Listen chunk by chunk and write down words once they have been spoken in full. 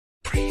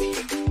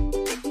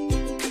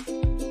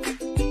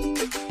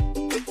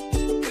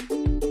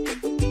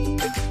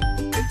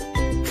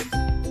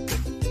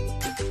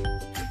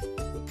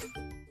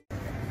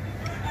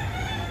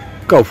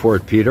Go for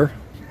it, Peter.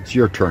 It's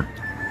your turn.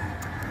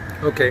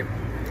 Okay,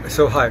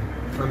 so hi,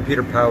 I'm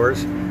Peter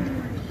Powers.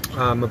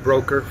 I'm a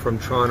broker from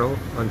Toronto,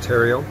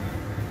 Ontario,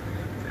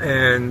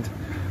 and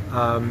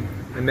I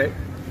met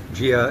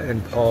Gia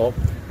and Paul.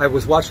 I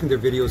was watching their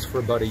videos for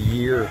about a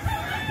year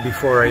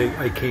before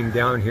I came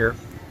down here,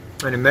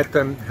 and I met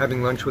them,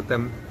 having lunch with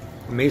them.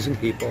 Amazing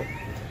people.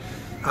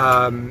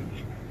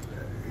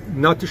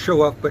 Not to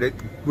show off, but it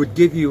would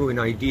give you an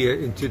idea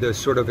into the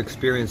sort of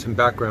experience and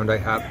background I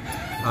have.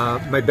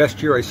 My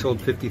best year, I sold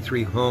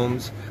 53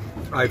 homes.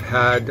 I've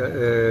had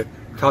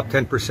top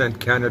 10%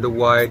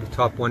 Canada-wide,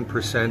 top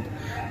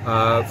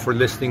 1% for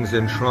listings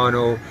in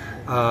Toronto.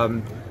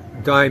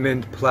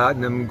 Diamond,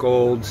 Platinum,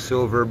 Gold,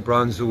 Silver,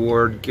 Bronze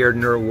Award,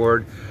 Gardner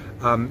Award.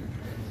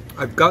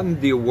 I've gotten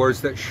the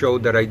awards that show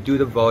that I do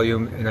the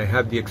volume and I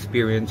have the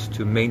experience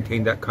to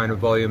maintain that kind of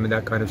volume and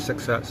that kind of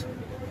success.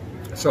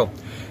 So,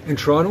 in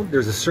Toronto,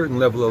 there's a certain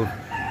level of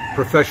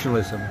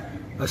professionalism,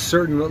 a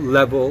certain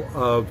level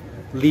of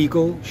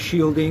legal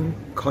shielding,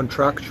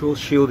 contractual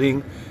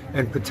shielding,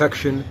 and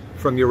protection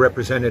from your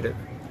representative.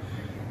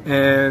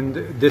 And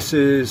this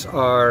is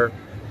our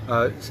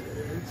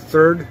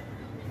third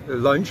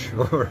lunch,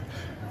 or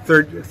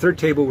third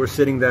table we're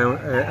sitting down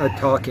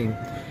talking.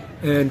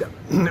 And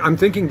I'm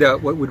thinking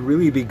that what would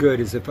really be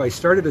good is if I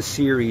started a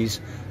series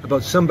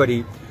about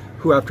somebody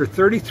who, after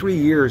 33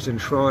 years in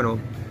Toronto,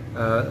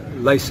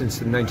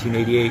 licensed in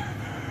 1988,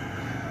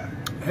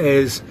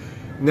 is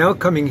now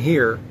coming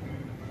here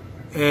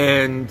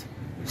and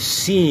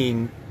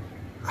seeing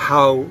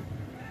how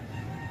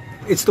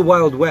it's the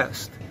Wild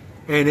West.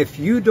 And if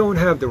you don't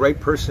have the right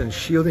person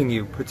shielding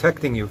you,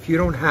 protecting you, if you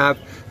don't have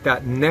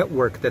that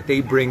network that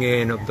they bring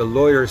in of the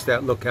lawyers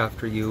that look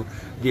after you,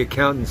 the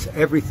accountants,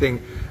 everything,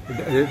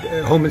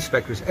 home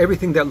inspectors,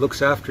 everything that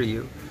looks after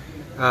you,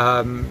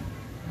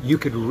 you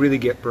could really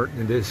get burnt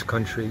in this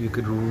country. You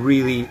could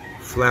really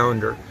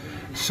flounder.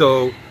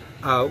 So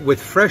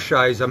with fresh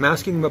eyes, I'm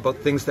asking them about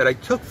things that I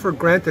took for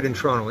granted in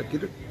Toronto. Like,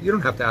 you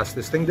don't have to ask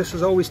this thing. This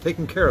is always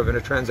taken care of in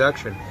a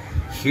transaction.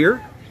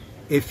 Here,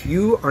 if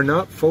you are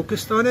not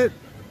focused on it,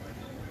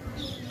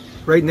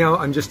 right now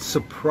I'm just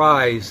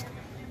surprised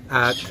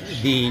at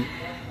the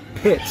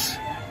pits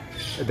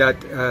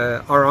that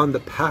are on the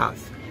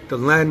path, the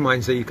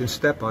landmines that you can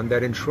step on,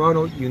 that in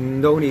Toronto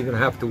you don't even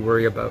have to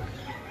worry about.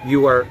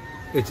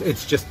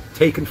 It's just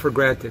taken for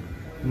granted.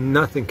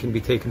 Nothing can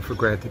be taken for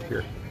granted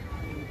here.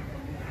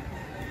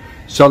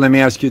 So let me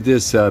ask you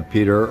this,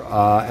 Peter,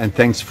 and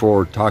thanks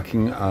for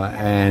talking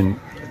and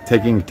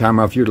taking time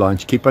off your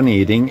lunch. Keep on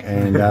eating,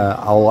 and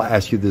I'll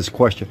ask you this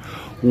question.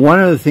 One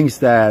of the things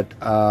that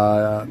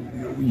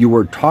you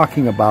were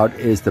talking about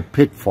is the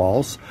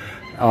pitfalls,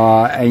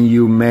 and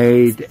you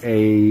made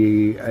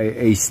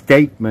a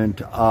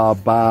statement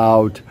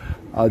about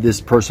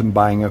this person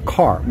buying a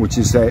car, which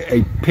is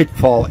a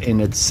pitfall in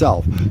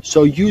itself.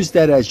 So use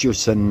that as your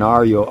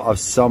scenario of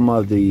some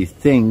of the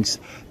things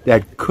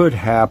that could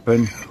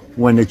happen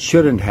when it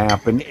shouldn't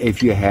happen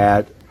if you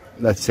had,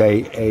 let's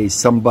say,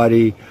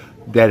 somebody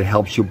that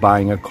helps you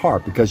buying a car.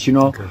 Because, you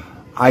know, okay,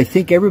 I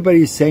think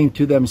everybody is saying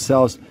to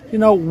themselves, you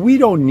know, we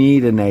don't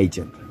need an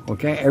agent.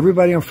 Okay,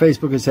 everybody on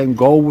Facebook is saying,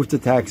 go with the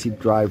taxi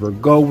driver,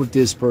 go with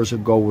this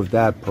person, go with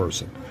that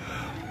person.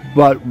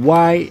 But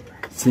why,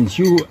 since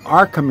you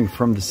are coming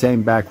from the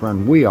same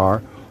background we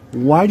are,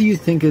 why do you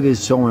think it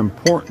is so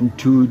important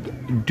to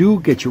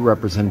get your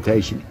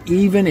representation,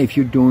 even if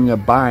you're doing a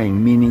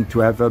buying, meaning to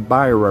have a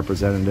buyer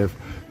representative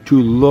to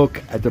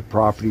look at the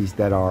properties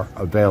that are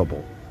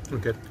available?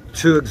 Okay,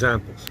 two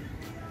examples.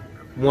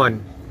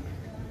 One,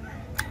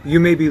 you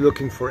may be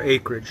looking for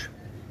acreage,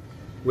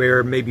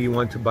 where maybe you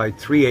want to buy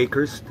 3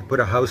 acres to put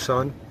a house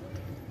on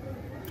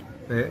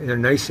in a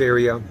nice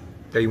area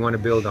that you want to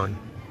build on.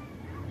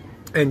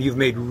 And you've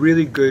made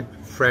really good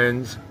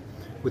friends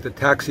with the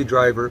taxi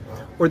driver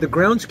or the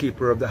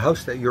groundskeeper of the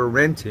house that you're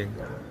renting,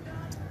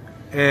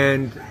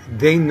 and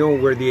they know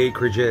where the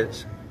acreage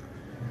is.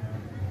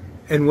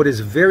 And what is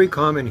very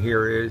common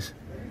here is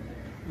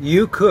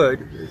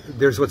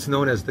there's what's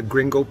known as the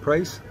gringo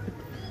price.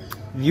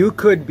 You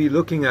could be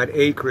looking at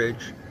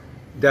acreage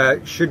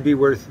that should be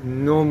worth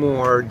no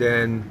more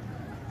than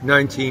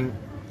 $19,000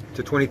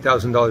 to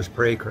 $20,000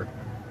 per acre.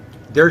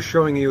 They're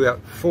showing you at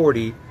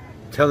 40,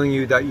 telling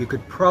you that you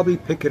could probably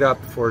pick it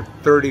up for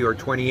 30 or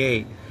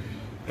 28.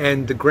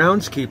 And the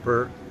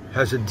groundskeeper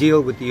has a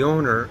deal with the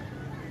owner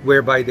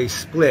whereby they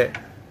split.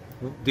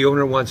 The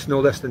owner wants no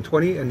less than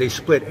 20, and they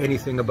split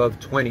anything above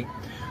 20.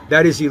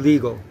 That is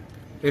illegal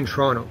in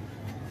Toronto.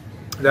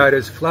 That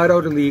is flat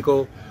out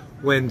illegal.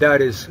 When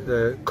that is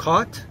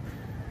caught,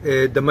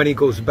 the money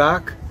goes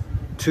back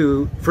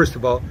to, first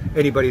of all,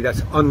 anybody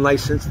that's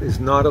unlicensed is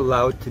not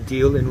allowed to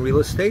deal in real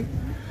estate.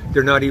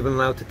 They're not even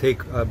allowed to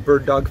take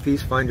bird dog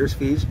fees, finder's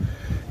fees,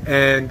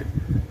 and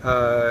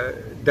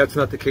that's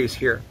not the case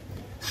here.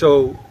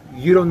 So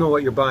you don't know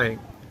what you're buying.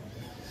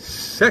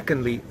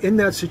 Secondly, in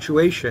that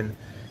situation,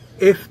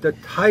 if the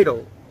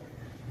title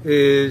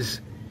has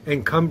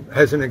an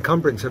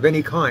encumbrance of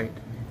any kind,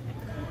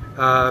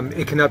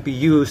 it cannot be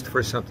used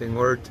for something,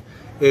 or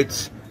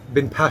it's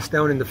been passed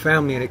down in the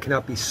family and it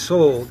cannot be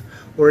sold,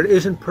 or it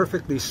isn't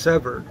perfectly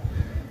severed,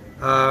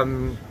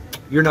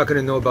 you're not going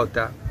to know about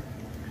that.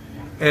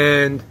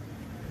 And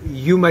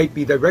you might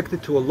be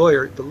directed to a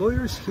lawyer. The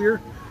lawyers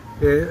here,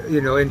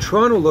 you know, in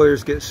Toronto,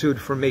 lawyers get sued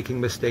for making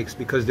mistakes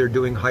because they're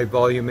doing high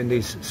volume and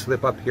they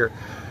slip up here.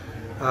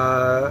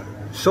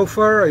 So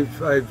far,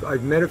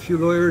 I've met a few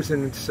lawyers,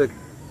 and it's like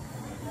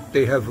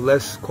they have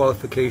less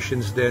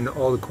qualifications than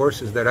all the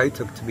courses that I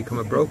took to become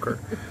a broker.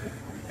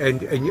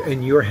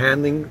 And you're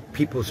handling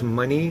people's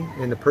money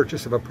in the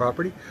purchase of a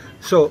property.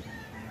 So,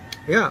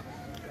 yeah,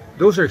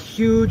 those are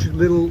huge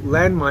little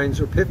landmines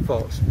or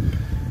pitfalls.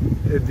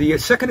 The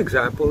second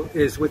example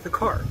is with the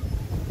car.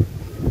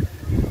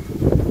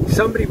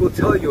 Somebody will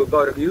tell you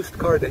about a used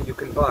car that you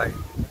can buy.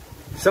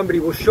 Somebody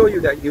will show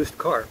you that used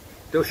car.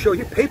 They'll show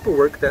you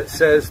paperwork that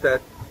says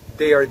that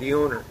they are the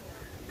owner.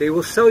 They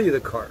will sell you the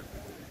car.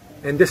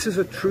 And this is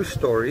a true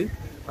story.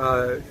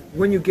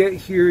 When you get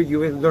here,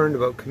 you learn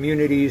about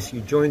communities.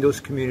 You join those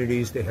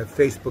communities. They have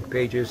Facebook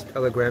pages,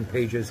 Telegram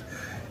pages,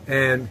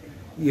 and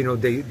you know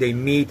they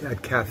meet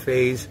at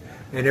cafes,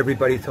 and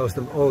everybody tells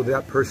them, oh,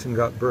 that person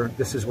got burnt.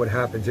 This is what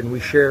happens. And we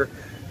share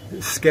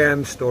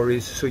scam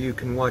stories so you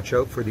can watch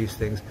out for these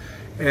things.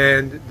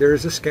 And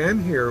there's a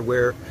scam here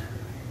where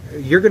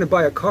you're going to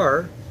buy a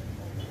car.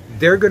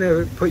 They're going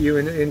to put you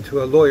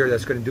into a lawyer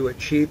that's going to do it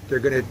cheap. They're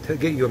going to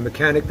get you a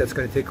mechanic that's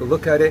going to take a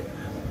look at it.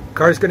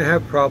 Car's going to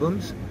have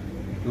problems.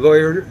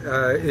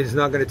 Lawyer is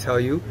not going to tell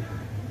you.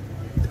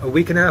 A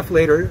week and a half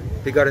later,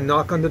 they got a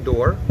knock on the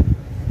door.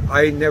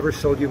 I never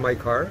sold you my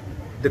car.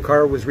 The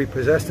car was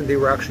repossessed, and they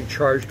were actually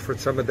charged for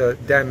some of the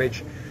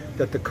damage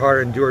that the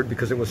car endured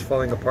because it was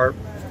falling apart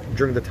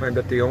during the time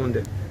that they owned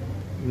it.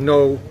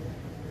 No,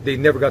 they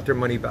never got their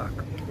money back.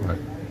 Right.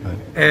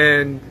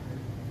 And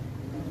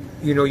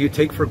you know, you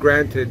take for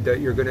granted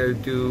that you're going to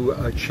do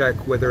a check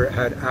whether it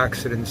had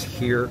accidents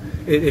here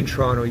in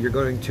Toronto. You're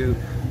going to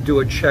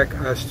do a check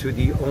as to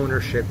the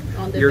ownership.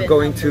 You're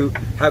going to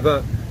have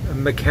a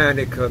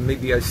mechanic,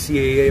 maybe a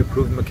CAA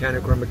approved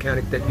mechanic, or a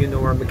mechanic that you know,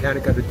 or a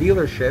mechanic at a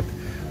dealership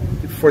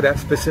for that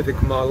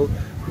specific model,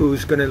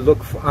 who's going to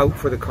look out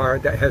for the car,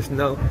 that has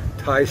no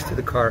ties to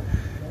the car.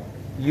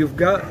 You've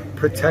got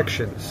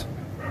protections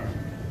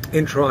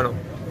in Toronto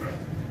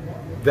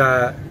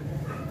that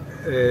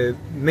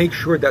make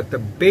sure that the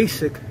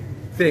basic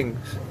things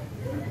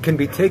can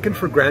be taken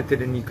for granted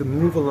and you can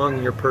move along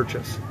in your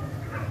purchase.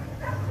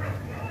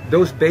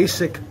 Those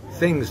basic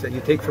things that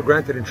you take for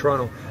granted in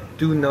Toronto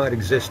do not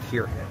exist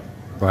here.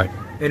 Right.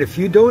 And if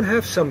you don't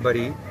have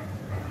somebody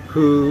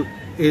who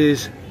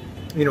is,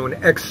 you know,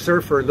 an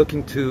ex-surfer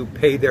looking to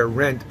pay their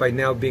rent by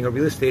now being a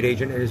real estate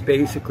agent, and is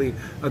basically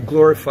a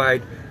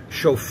glorified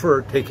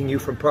chauffeur taking you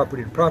from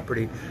property to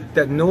property,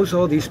 that knows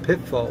all these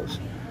pitfalls,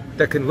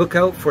 that can look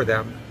out for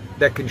them,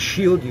 that can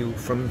shield you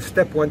from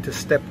step one to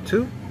step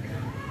two,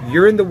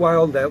 you're in the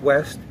Wild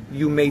West.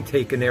 You may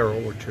take an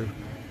arrow or two.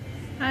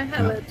 I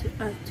have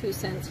a 2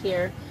 cents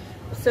here.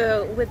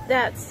 So with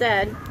that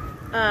said,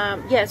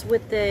 yes,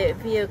 with the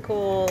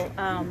vehicle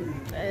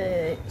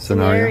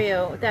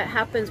scenario, that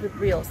happens with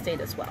real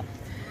estate as well.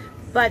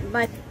 But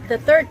the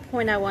third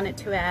point I wanted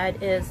to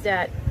add is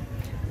that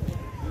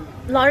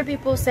a lot of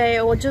people say,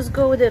 oh, well, just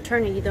go with the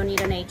attorney, you don't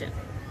need an agent.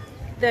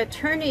 The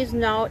attorney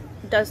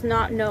does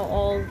not know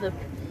all the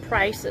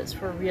prices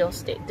for real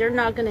estate. They're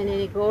not going to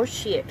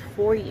negotiate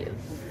for you.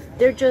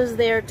 They're just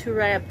there to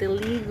write up the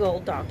legal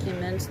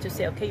documents to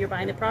say, okay, you're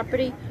buying the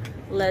property,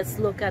 let's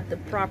look at the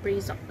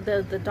properties,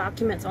 the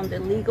documents on the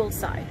legal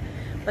side.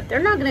 But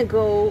they're not going to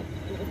go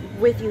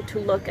with you to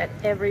look at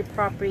every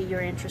property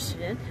you're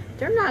interested in.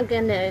 They're not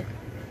going to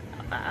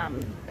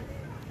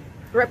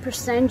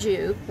represent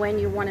you when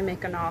you want to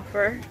make an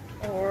offer,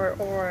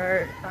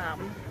 or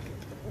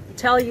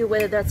tell you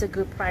whether that's a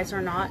good price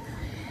or not.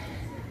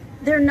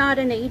 They're not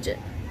an agent.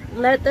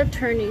 Let the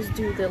attorneys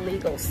do the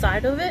legal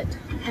side of it,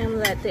 and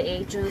let the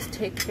agents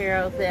take care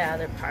of the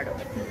other part of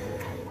it.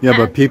 Yeah,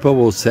 but people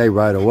will say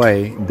right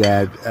away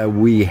that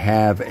we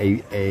have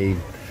a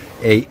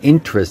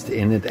interest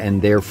in it,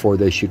 and therefore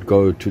they should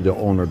go to the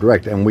owner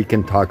direct. And we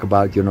can talk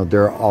about, you know,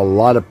 there are a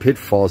lot of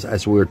pitfalls,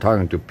 as we were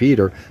talking to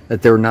Peter,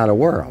 that they're not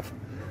aware of.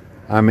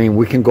 I mean,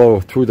 we can go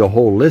through the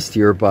whole list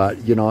here,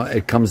 but, you know,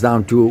 it comes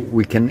down to,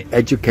 we can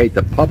educate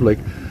the public,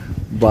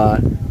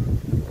 but,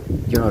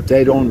 you know, if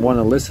they don't want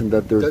to listen,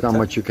 that there's not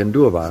much you can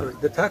do about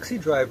it. The taxi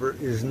driver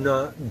is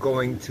not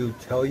going to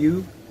tell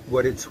you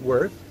what it's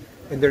worth,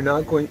 and they're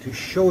not going to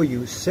show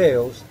you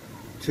sales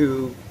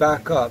to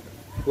back up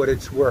what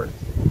it's worth.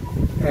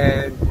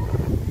 And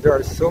there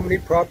are so many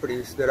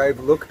properties that I've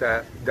looked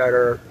at that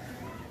are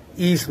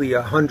easily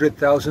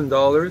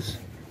 $100,000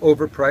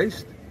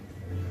 overpriced.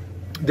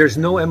 There's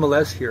no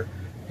MLS here.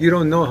 You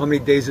don't know how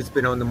many days it's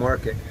been on the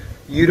market.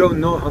 You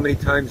don't know how many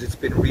times it's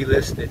been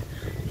relisted.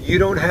 You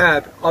don't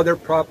have other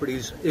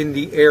properties in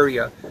the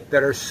area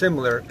that are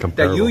similar,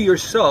 that you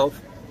yourself,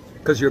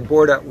 because you're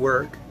bored at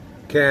work,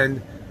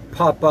 can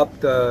pop up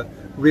the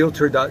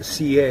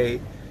Realtor.ca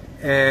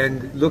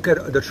and look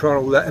at the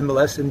Toronto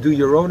MLS and do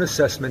your own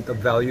assessment of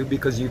value,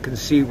 because you can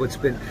see what's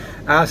been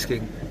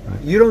asking.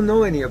 You don't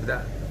know any of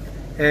that.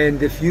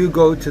 And if you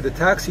go to the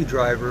taxi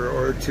driver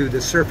or to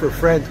the surfer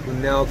friend who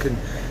now can,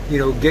 you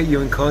know, get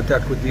you in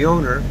contact with the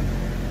owner,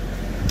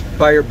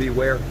 buyer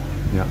beware.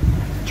 Yeah,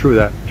 true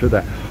that, true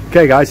that.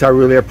 Okay, guys, I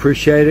really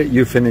appreciate it.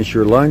 You finish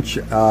your lunch.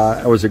 It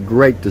was a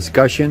great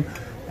discussion,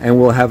 and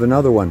we'll have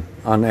another one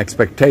on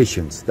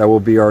expectations. That will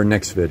be our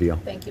next video.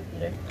 Thank you,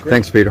 Peter. Great.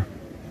 Thanks, Peter.